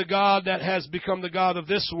 He is the God that has become the God of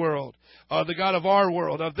this world, the God of our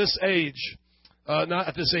world, of this age.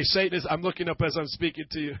 Not to say Satan is, I'm looking up as I'm speaking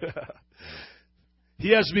to you. He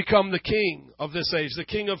has become the King of this age, the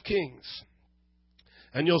King of kings.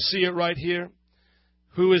 And you'll see it right here.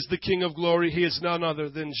 Who is the King of glory? He is none other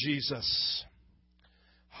than Jesus.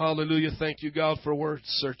 Hallelujah. Thank you, God, for word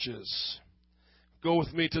searches. Go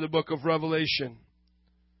with me to the book of Revelation,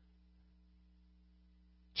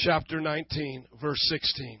 chapter 19, verse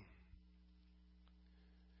 16.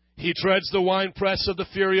 He treads the winepress of the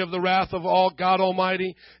fury of the wrath of all God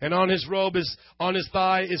Almighty, and on his robe on his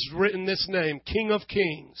thigh is written this name, King of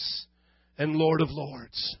Kings and Lord of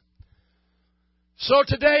Lords. So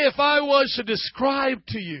today, if I was to describe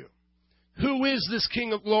to you who is this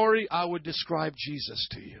King of glory, I would describe Jesus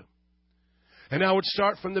to you. And I would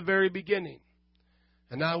start from the very beginning.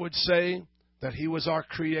 And I would say that He was our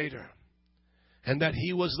Creator. And that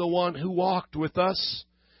He was the one who walked with us,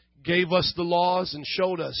 gave us the laws, and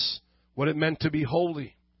showed us what it meant to be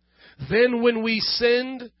holy. Then when we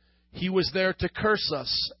sinned, He was there to curse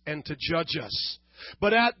us and to judge us.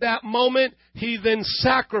 But at that moment, He then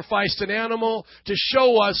sacrificed an animal to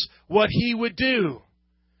show us what He would do.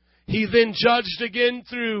 He then judged again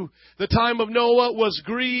through the time of Noah, was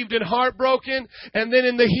grieved and heartbroken, and then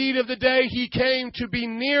in the heat of the day, He came to be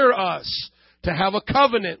near us, to have a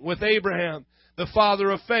covenant with Abraham, the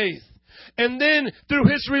father of faith. And then through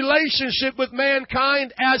His relationship with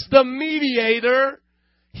mankind as the mediator,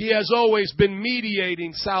 He has always been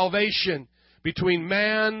mediating salvation between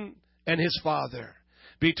man and His Father.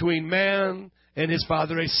 Between man and His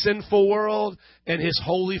Father. A sinful world and His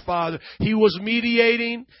holy Father. He was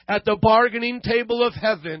mediating at the bargaining table of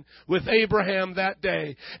heaven with Abraham that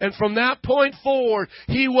day. And from that point forward,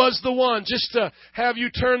 He was the one. Just to have you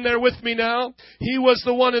turn there with me now. He was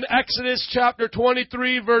the one in Exodus chapter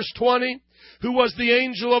 23 verse 20. Who was the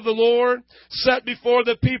angel of the Lord set before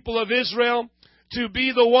the people of Israel to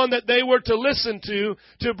be the one that they were to listen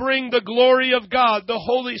to bring the glory of God, the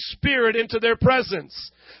Holy Spirit, into their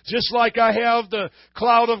presence. Just like I have the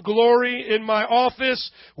cloud of glory in my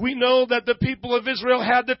office, we know that the people of Israel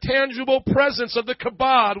had the tangible presence of the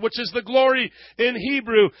kabod, which is the glory in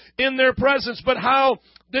Hebrew, in their presence. But how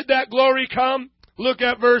did that glory come? Look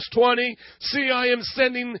at verse 20. See, I am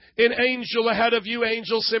sending an angel ahead of you.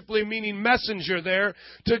 Angel simply meaning messenger there.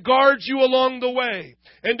 To guard you along the way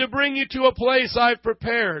and to bring you to a place I've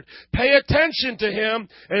prepared. Pay attention to Him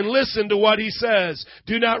and listen to what He says.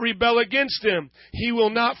 Do not rebel against Him. He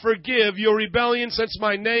will not forgive your rebellion since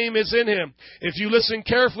my name is in Him. If you listen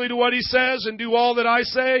carefully to what He says and do all that I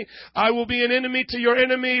say, I will be an enemy to your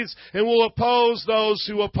enemies and will oppose those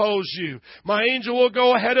who oppose you. My angel will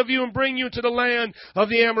go ahead of you and bring you to the land of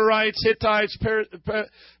the Amorites, Hittites,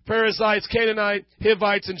 Perizzites, Canaanites,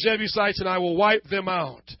 Hivites, and Jebusites, and I will wipe them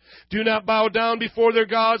out. Do not bow down before their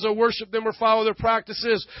gods or worship them or follow their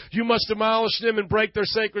practices. You must demolish them and break their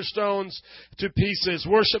sacred stones to pieces.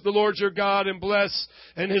 Worship the Lord your God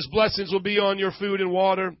and His blessings will be on your food and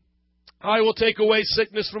water. I will take away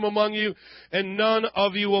sickness from among you, and none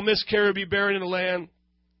of you will miscarry or be barren in the land.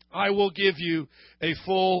 I will give you a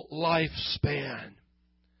full lifespan.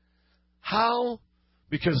 How?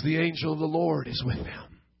 Because the angel of the Lord is with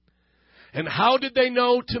them. And how did they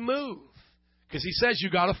know to move? Because He says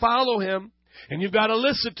you got to follow Him and you've got to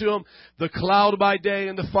listen to Him. The cloud by day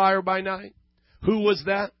and the fire by night. Who was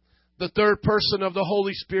that? The third person of the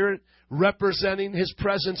Holy Spirit, representing His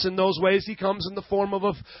presence in those ways. He comes in the form of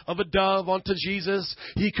a dove unto Jesus.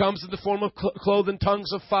 He comes in the form of cloven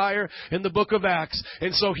tongues of fire in the book of Acts.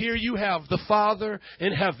 And so here you have the Father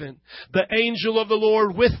in heaven, the angel of the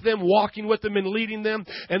Lord with them, walking with them and leading them,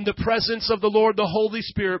 and the presence of the Lord, the Holy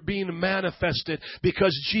Spirit, being manifested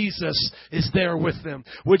because Jesus is there with them.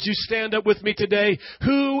 Would you stand up with me today?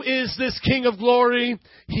 Who is this King of glory?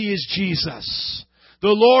 He is Jesus, the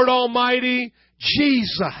Lord Almighty,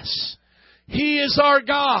 Jesus. He is our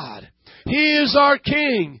God. He is our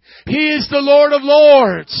King. He is the Lord of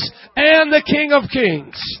Lords and the King of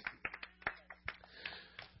Kings.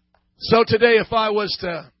 So today, if I was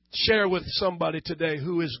to share with somebody today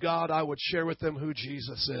who is God, I would share with them who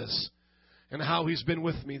Jesus is and how He's been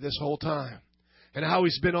with me this whole time and how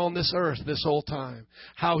He's been on this earth this whole time,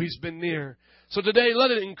 how He's been near. So today,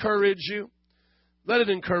 let it encourage you. Let it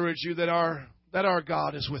encourage you that our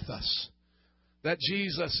God is with us. That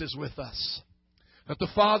Jesus is with us. That the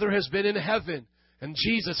Father has been in heaven and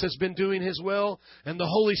Jesus has been doing His will and the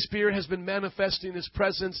Holy Spirit has been manifesting His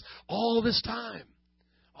presence all this time.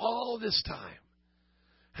 All this time.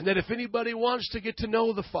 And that if anybody wants to get to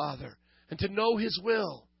know the Father and to know His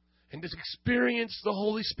will and to experience the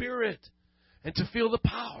Holy Spirit and to feel the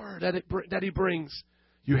power that He brings,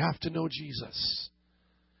 you have to know Jesus.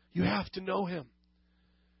 You have to know Him.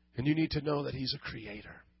 And you need to know that He's a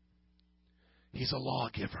creator. He's a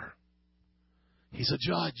lawgiver. He's a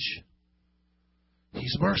judge.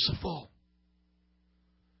 He's merciful.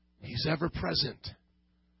 He's ever present.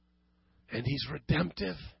 And He's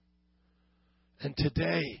redemptive. And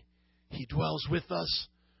today, He dwells with us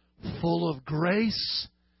full of grace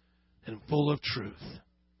and full of truth.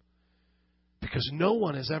 Because no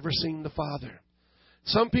one has ever seen the Father.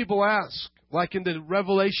 Some people ask, like in the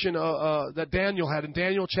revelation that Daniel had in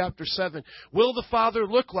Daniel chapter 7, will the Father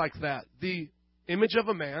look like that? The image of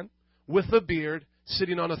a man with a beard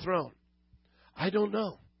sitting on a throne. I don't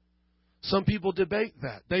know. Some people debate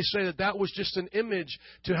that. They say that that was just an image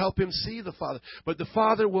to help him see the Father. But the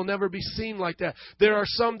Father will never be seen like that. There are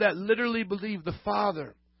some that literally believe the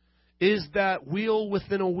Father is that wheel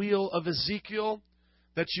within a wheel of Ezekiel,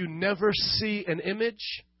 that you never see an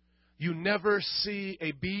image, you never see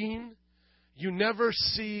a being, you never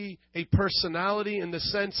see a personality in the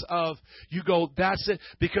sense of you go, that's it,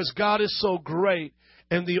 because God is so great.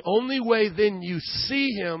 And the only way then you see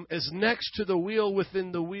Him is next to the wheel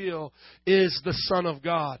within the wheel is the Son of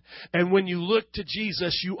God. And when you look to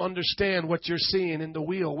Jesus, you understand what you're seeing in the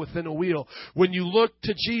wheel within a wheel. When you look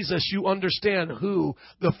to Jesus, you understand who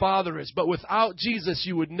the Father is. But without Jesus,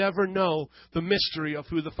 you would never know the mystery of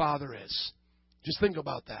who the Father is. Just think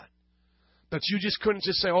about that. That you just couldn't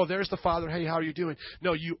just say, oh, there's the Father. Hey, how are you doing?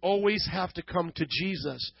 No, you always have to come to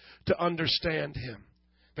Jesus to understand Him.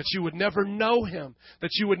 That you would never know Him,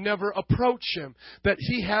 that you would never approach Him, that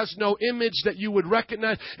He has no image that you would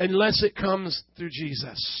recognize unless it comes through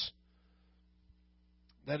Jesus.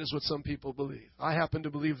 That is what some people believe. I happen to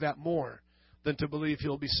believe that more than to believe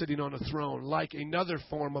He'll be sitting on a throne like another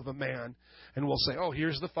form of a man. And we'll say, oh,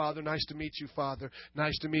 here's the Father. Nice to meet you, Father.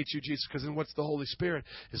 Nice to meet you, Jesus. Because then what's the Holy Spirit?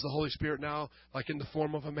 Is the Holy Spirit now like in the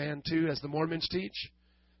form of a man too, as the Mormons teach?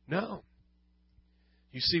 No.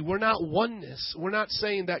 You see, we're not oneness. We're not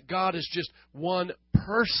saying that God is just one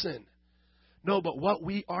person. No, but what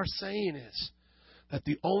we are saying is that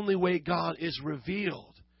the only way God is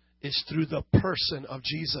revealed is through the person of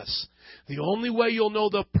Jesus. The only way you'll know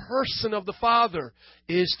the person of the Father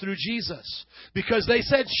is through Jesus. Because they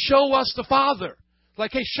said, show us the Father.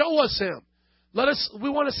 Like, hey, show us Him. We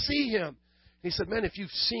want to see Him. He said, man, if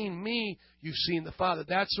you've seen me, you've seen the Father.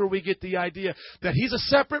 That's where we get the idea that He's a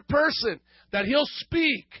separate person, that He'll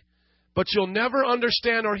speak, but you'll never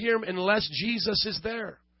understand or hear Him unless Jesus is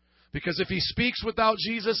there. Because if He speaks without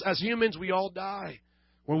Jesus, as humans, we all die,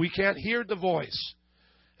 where we can't hear the voice.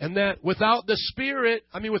 And that without the Spirit,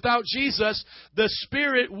 without Jesus, the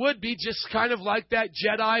Spirit would be just kind of like that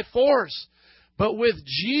Jedi Force. But with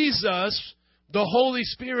Jesus, the Holy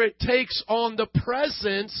Spirit takes on the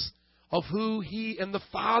presence of who He and the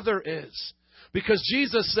Father is. Because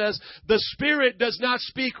Jesus says the Spirit does not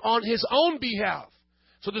speak on His own behalf.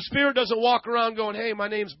 So the Spirit doesn't walk around going, hey, my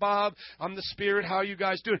name's Bob, I'm the Spirit, how are you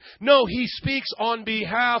guys doing? No, He speaks on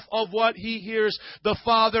behalf of what He hears the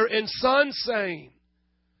Father and Son saying.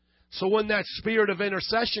 So when that spirit of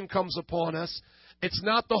intercession comes upon us, it's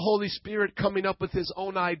not the Holy Spirit coming up with His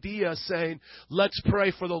own idea saying, let's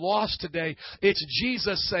pray for the lost today. It's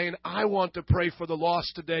Jesus saying, I want to pray for the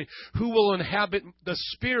lost today, who will inhabit the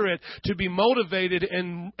Spirit to be motivated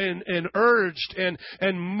and urged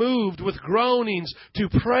and moved with groanings to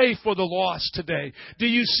pray for the lost today. Do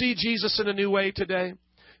you see Jesus in a new way today?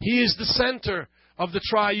 He is the center of the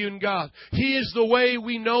triune God. He is the way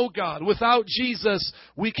we know God. Without Jesus,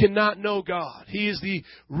 we cannot know God. He is the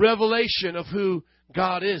revelation of who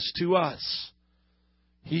God is to us.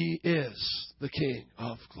 He is the King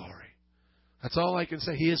of glory. That's all I can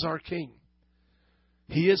say. He is our King.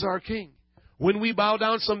 He is our King. When we bow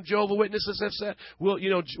down, some Jehovah's Witnesses have said,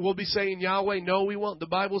 we'll be saying Yahweh. No, we won't. The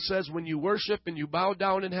Bible says when you worship and you bow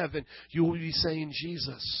down in heaven, you will be saying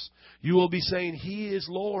Jesus. You will be saying He is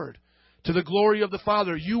Lord. To the glory of the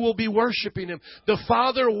Father, you will be worshiping Him. The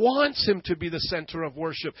Father wants Him to be the center of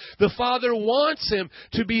worship. The Father wants Him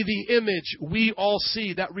to be the image we all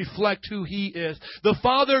see that reflect who He is. The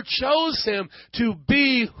Father chose Him to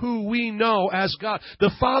be who we know as God.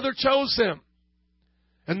 The Father chose Him.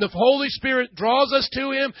 And the Holy Spirit draws us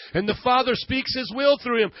to Him, and the Father speaks His will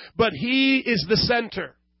through Him. But He is the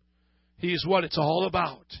center. He is what it's all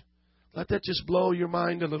about. Let that just blow your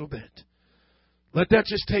mind a little bit. Let that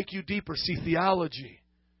just take you deeper. See, theology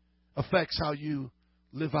affects how you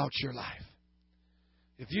live out your life.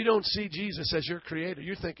 If you don't see Jesus as your Creator,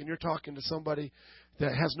 you're thinking you're talking to somebody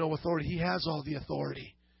that has no authority. He has all the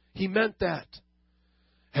authority. He meant that.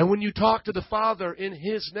 And when you talk to the Father in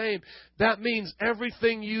His name, that means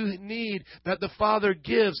everything you need that the Father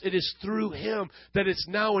gives, it is through Him, that it's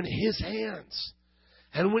now in His hands.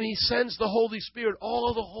 And when He sends the Holy Spirit,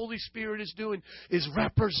 all the Holy Spirit is doing is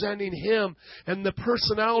representing Him. And the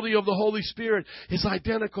personality of the Holy Spirit is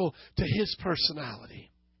identical to His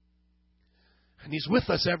personality. And He's with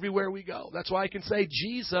us everywhere we go. That's why I can say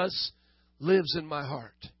Jesus lives in my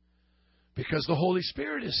heart. Because the Holy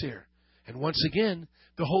Spirit is here. And once again,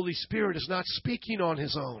 the Holy Spirit is not speaking on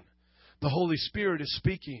His own. The Holy Spirit is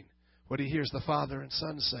speaking what He hears the Father and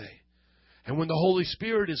Son say. And when the Holy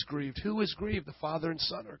Spirit is grieved, who is grieved? The Father and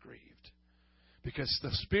Son are grieved. Because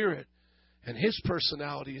the Spirit and His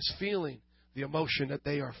personality is feeling the emotion that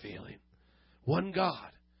they are feeling. One God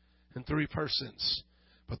in three persons.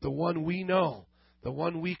 But the one we know, the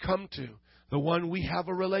one we come to, the one we have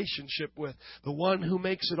a relationship with, the one who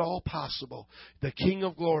makes it all possible, the King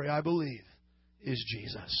of glory, I believe, is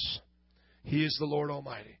Jesus. He is the Lord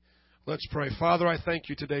Almighty. Let's pray. Father, I thank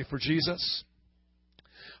You today for Jesus.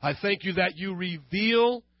 I thank You that You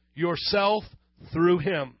reveal Yourself through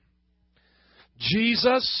Him.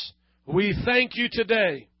 Jesus, we thank You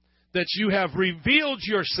today that You have revealed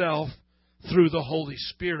Yourself through the Holy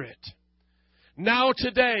Spirit. Now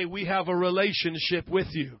today we have a relationship with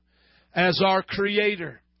You as our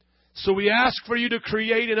Creator. So we ask for You to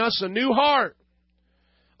create in us a new heart,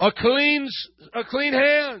 a clean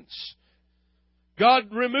hands.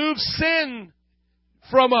 God, remove sin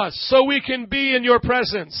from us so we can be in Your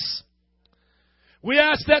presence. We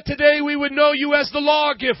ask that today we would know You as the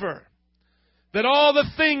lawgiver. That all the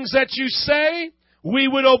things that You say, we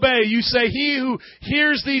would obey. You say, he who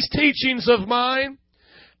hears these teachings of mine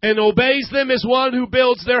and obeys them is one who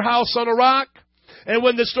builds their house on a rock. And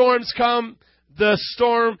when the storms come, the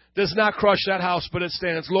storm does not crush that house, but it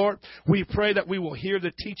stands. Lord, we pray that we will hear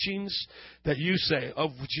the teachings that You say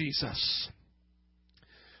of Jesus.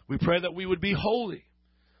 We pray that we would be holy,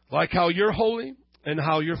 like how You're holy and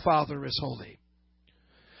how Your Father is holy.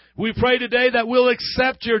 We pray today that we'll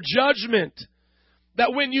accept Your judgment.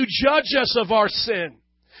 That when You judge us of our sin,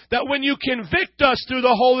 that when You convict us through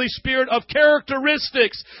the Holy Spirit of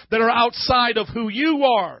characteristics that are outside of who You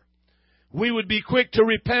are, we would be quick to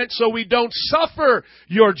repent so we don't suffer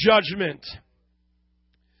Your judgment.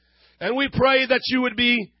 And we pray that You would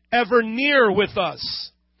be ever near with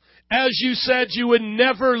us. As You said, You would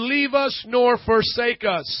never leave us nor forsake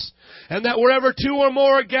us. And that wherever two or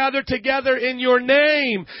more are gathered together in Your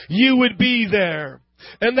name, You would be there.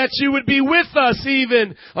 And that You would be with us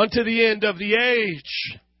even unto the end of the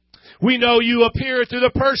age. We know You appear through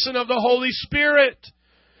the person of the Holy Spirit.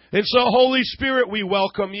 And so, Holy Spirit, we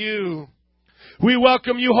welcome You. We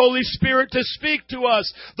welcome You, Holy Spirit, to speak to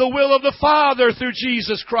us the will of the Father through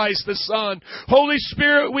Jesus Christ the Son. Holy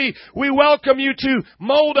Spirit, we welcome You to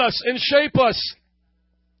mold us and shape us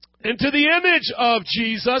into the image of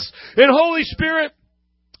Jesus. And Holy Spirit,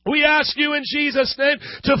 we ask You in Jesus' name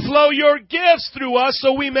to flow Your gifts through us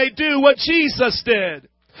so we may do what Jesus did.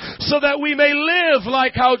 So that we may live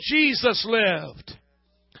like how Jesus lived.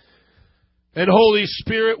 And Holy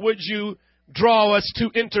Spirit, would You draw us to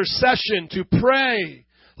intercession, to pray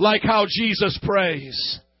like how Jesus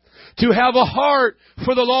prays. To have a heart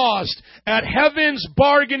for the lost at heaven's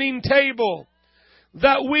bargaining table.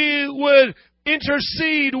 That we would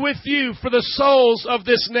intercede with You for the souls of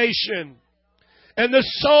this nation. And the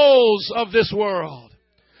souls of this world.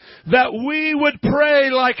 That we would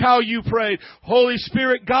pray like how You prayed. Holy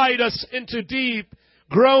Spirit, guide us into deep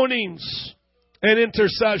groanings and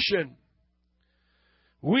intercession.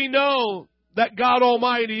 We know that God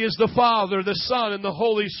Almighty is the Father, the Son, and the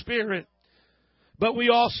Holy Spirit. But we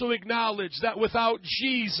also acknowledge that without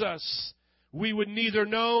Jesus, we would neither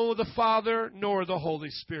know the Father nor the Holy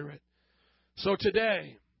Spirit. So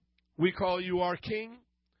today, we call You our King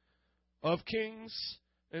of kings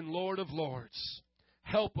and Lord of lords.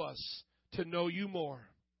 Help us to know You more.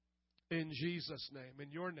 In Jesus' name,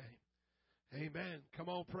 in Your name. Amen. Come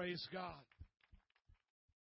on, praise God.